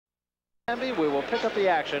Mamby. We will pick up the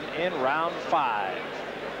action in round 5.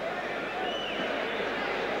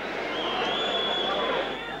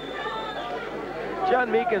 John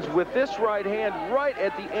Meekins with this right hand right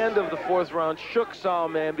at the end of the 4th round shook Saoul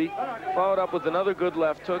Mamby, followed up with another good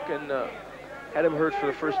left hook and had him hurt for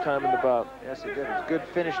the first time in the bout. Yes, he did. It was a good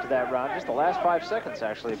finish to that round. Just the last 5 seconds,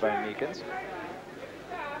 actually, by Meekins.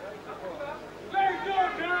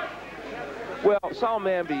 Well, Saoul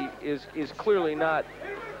Mamby is clearly not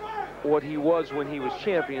what he was when he was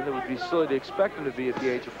champion. It would be silly to expect him to be at the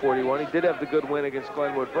age of 41. He did have the good win against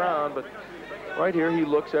Glenwood Brown, but right here he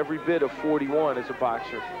looks every bit of 41 as a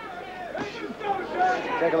boxer.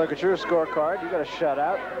 Take a look at your scorecard. You got a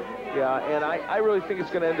shutout. Yeah, and I really think it's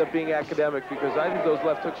going to end up being academic because I think those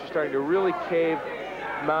left hooks are starting to really cave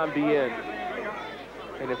Mamby in.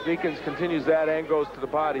 And if Meekins continues that and goes to the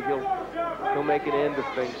body, he'll make an end of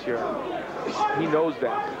things here. He knows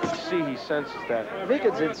that. You see, he senses that.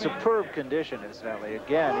 Meekins in superb condition, incidentally.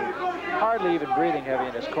 Again, he's hardly even breathing heavy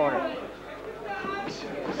in his corner.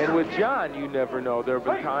 And with John, you never know. There have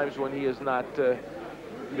been times when he has not been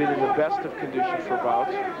in the best of condition for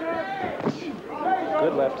bouts.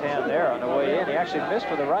 Good left hand there on the way in. He actually missed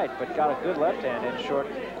with the right, but got a good left hand in short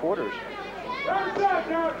quarters.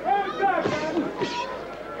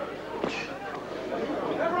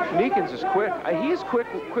 Meekins is quick. He's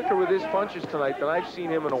quicker with his punches tonight than I've seen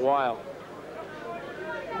him in a while.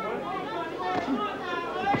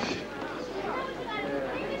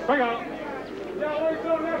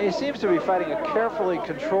 He seems to be fighting a carefully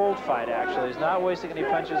controlled fight, actually. He's not wasting any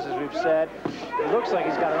punches, as we've said. It looks like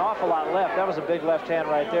he's got an awful lot left. That was a big left hand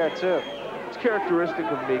right there, too. It's characteristic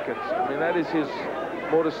of Meekins. I mean, that is his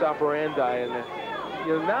modus operandi. And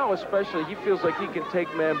you know, now especially, he feels like he can take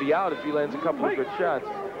Mamby out if he lands a couple of good shots.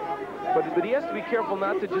 But he has to be careful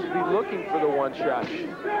not to just be looking for the one shot. He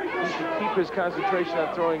should keep his concentration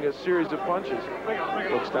on throwing a series of punches.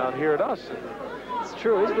 Looks down here at us. It's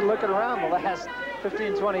true. He's been looking around the last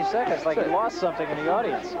 15, 20 seconds like he lost something in the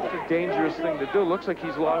audience. It's a dangerous thing to do. Looks like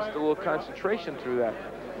he's lost a little concentration through that.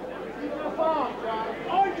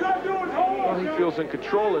 Well, he feels in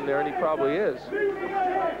control in there, and he probably is.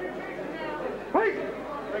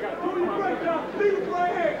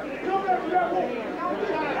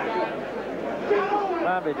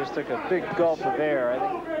 Mamby just took a big gulp of air. I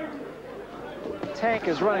think the tank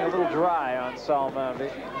is running a little dry on Saoul Mamby.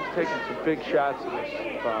 He's taking some big shots in this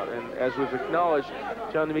bout, and as we've acknowledged,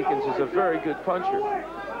 John Meekins is a very good puncher.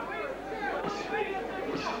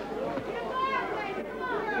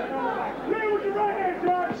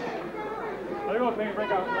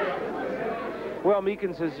 Well,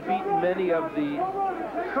 Meekins has beaten many of the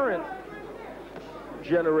current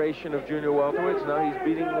generation of junior welterweights. Now he's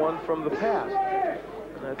beating one from the past.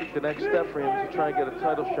 And I think the next step for him is to try and get a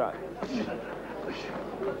title shot.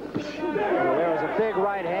 Well, there was a big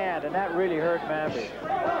right hand, and that really hurt Mamby.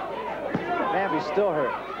 Mamby's still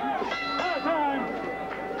hurt.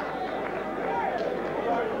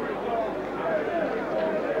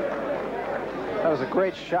 That was a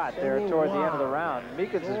great shot there toward the end of the round.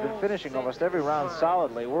 Meekins has been finishing almost every round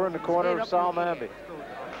solidly. We're in the corner of Saoul Mamby.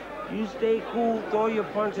 You stay cool, throw your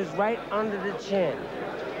punches right under the chin.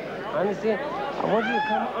 Understand? I want you to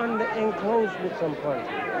come under and close with some punches.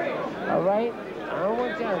 All right? I don't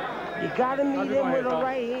want you. You gotta meet him with a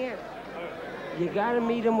right hand. You gotta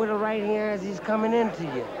meet him with a right hand as he's coming into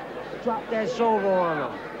you. Drop that shoulder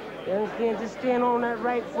on him. You understand? Just stand on that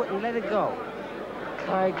right foot and let it go.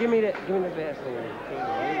 All right, give me the Vaseline.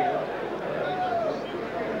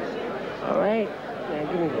 All right, now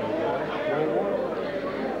give me that.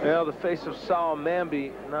 Well, the face of Saoul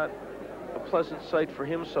Mamby, not a pleasant sight for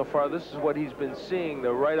him so far. This is what he's been seeing,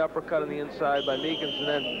 the right uppercut on the inside by Meekins, and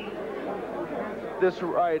then this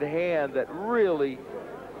right hand that really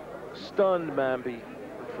stunned Mamby.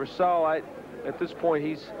 For Saoul, at this point,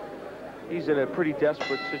 he's in a pretty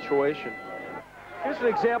desperate situation. Here's an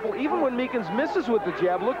example. Even when Meekins misses with the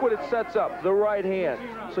jab, look what it sets up, the right hand.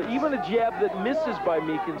 So even a jab that misses by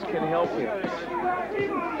Meekins can help him.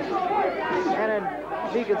 And in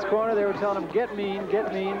Meekins' corner, they were telling him, get mean,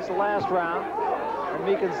 it's the last round. And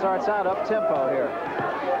Meekins starts out up-tempo here.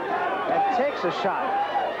 And takes a shot.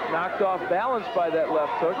 Knocked off balance by that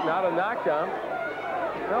left hook, not a knockdown.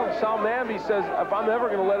 Well, Saoul Mamby says, if I'm ever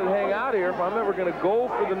going to let it hang out here, if I'm ever going to go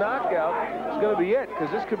for the knockout, it's going to be it,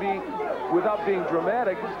 because this could be, without being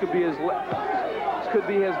dramatic, this could be his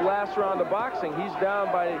last round of boxing. He's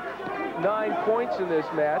down by 9 points in this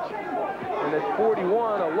match, and at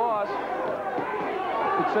 41, a loss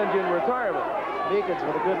could send you in retirement. Meekins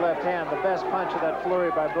with a good left hand, the best punch of that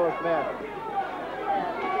flurry by both men.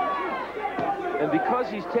 And because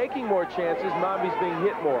he's taking more chances, Mamby's being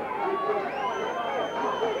hit more.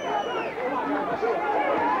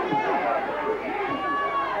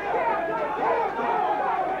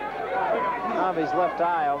 Mamby's left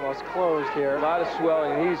eye almost closed here. A lot of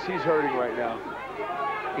swelling. He's hurting right now.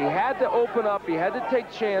 He had to open up. He had to take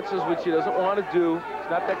chances, which he doesn't want to do. He's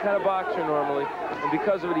not that kind of boxer normally. And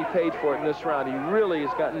because of it, he paid for it in this round. He really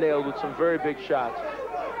has got nailed with some very big shots.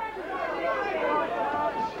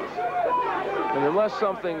 And unless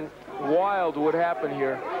something wild would happen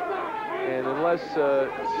here, and unless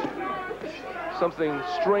something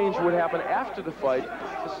strange would happen after the fight,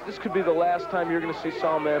 this could be the last time you're going to see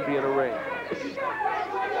Saoul Mamby in a ring.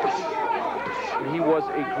 And he was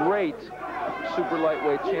a great super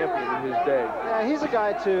lightweight champion in his day. Yeah, he's a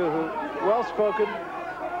guy, too, who well-spoken,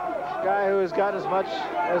 guy who has got as much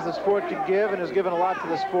as the sport can give and has given a lot to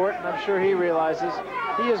the sport, and I'm sure he realizes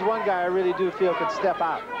he is one guy I really do feel could step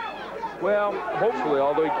out. Well, hopefully,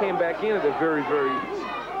 although he came back in at a very, very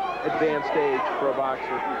advanced age for a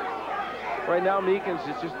boxer. Right now, Meekins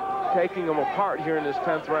is just taking him apart here in this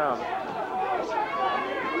 10th round.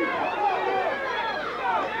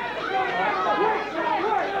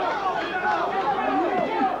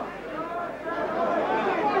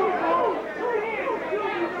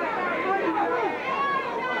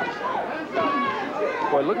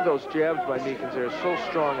 Boy, look at those jabs by Meekins. They're so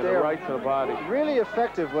strong in the right to the body. Really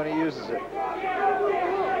effective when he uses it.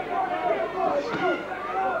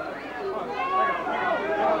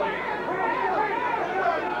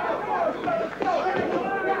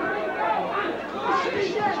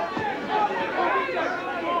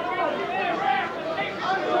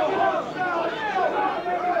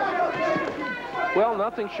 Well,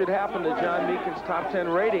 nothing should happen to John Meekins' top 10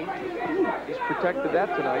 rating. He's protected that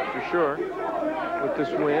tonight for sure with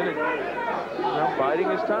this win, and biding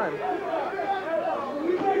his time.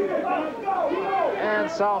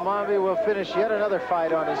 And Saoul Mamby will finish yet another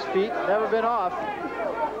fight on his feet. Never been off.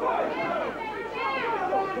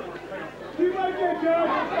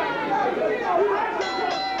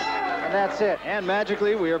 And that's it. And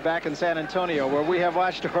magically, we are back in San Antonio, where we have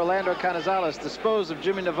watched Orlando Canizales dispose of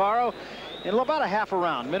Jimmy Navarro in about a half a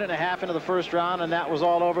round, minute and a half into the first round, and that was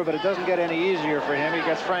all over. But it doesn't get any easier for him. He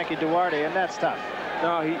gets Frankie Duarte, and that's tough.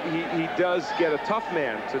 No, he does get a tough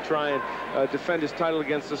man to try and defend his title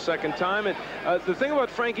against the second time. And the thing about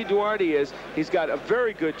Frankie Duarte is he's got a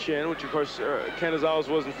very good chin, which, of course, Canizales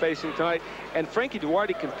wasn't facing tonight. And Frankie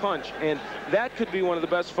Duarte can punch. And that could be one of the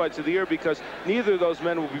best fights of the year because neither of those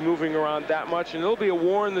men will be moving around that much. And it'll be a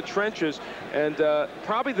war in the trenches. And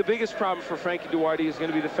probably the biggest problem for Frankie Duarte is going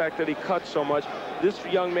to be the fact that he cuts so much. This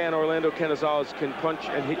young man, Orlando Canizales, can punch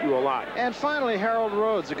and hit you a lot. And finally, Harold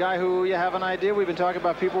Rhodes, a guy who you have an idea we've been talking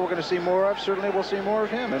about people we're going to see more of. Certainly we'll see more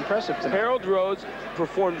of him. Impressive tonight. Harold Rhodes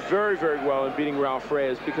performed very, very well in beating Ralph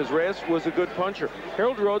Reyes because Reyes was a good puncher.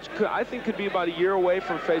 Harold Rhodes, I think, could be about a year away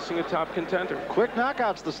from facing a top contender. Quick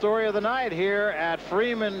knockouts, the story of the night here at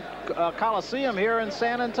Freeman Coliseum here in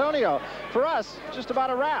San Antonio. For us, just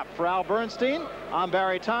about a wrap. For Al Bernstein, I'm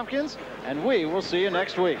Barry Tompkins, and we will see you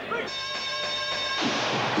next week.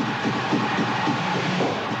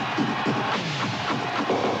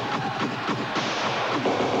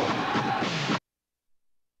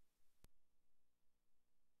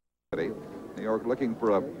 New York looking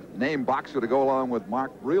for a name boxer to go along with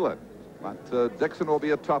Mark Breland. But Dixon will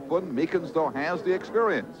be a tough one. Meekins, though, has the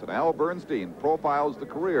experience. And Al Bernstein profiles the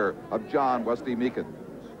career of John Wesley Meekins.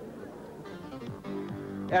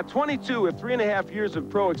 At 22, with 3.5 years of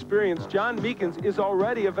pro experience, John Meekins is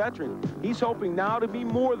already a veteran. He's hoping now to be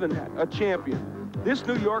more than that, a champion. This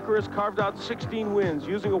New Yorker has carved out 16 wins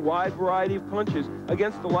using a wide variety of punches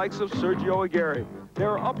against the likes of Sergio Aguirre.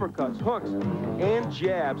 There are uppercuts, hooks, and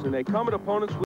jabs, and they come at opponents with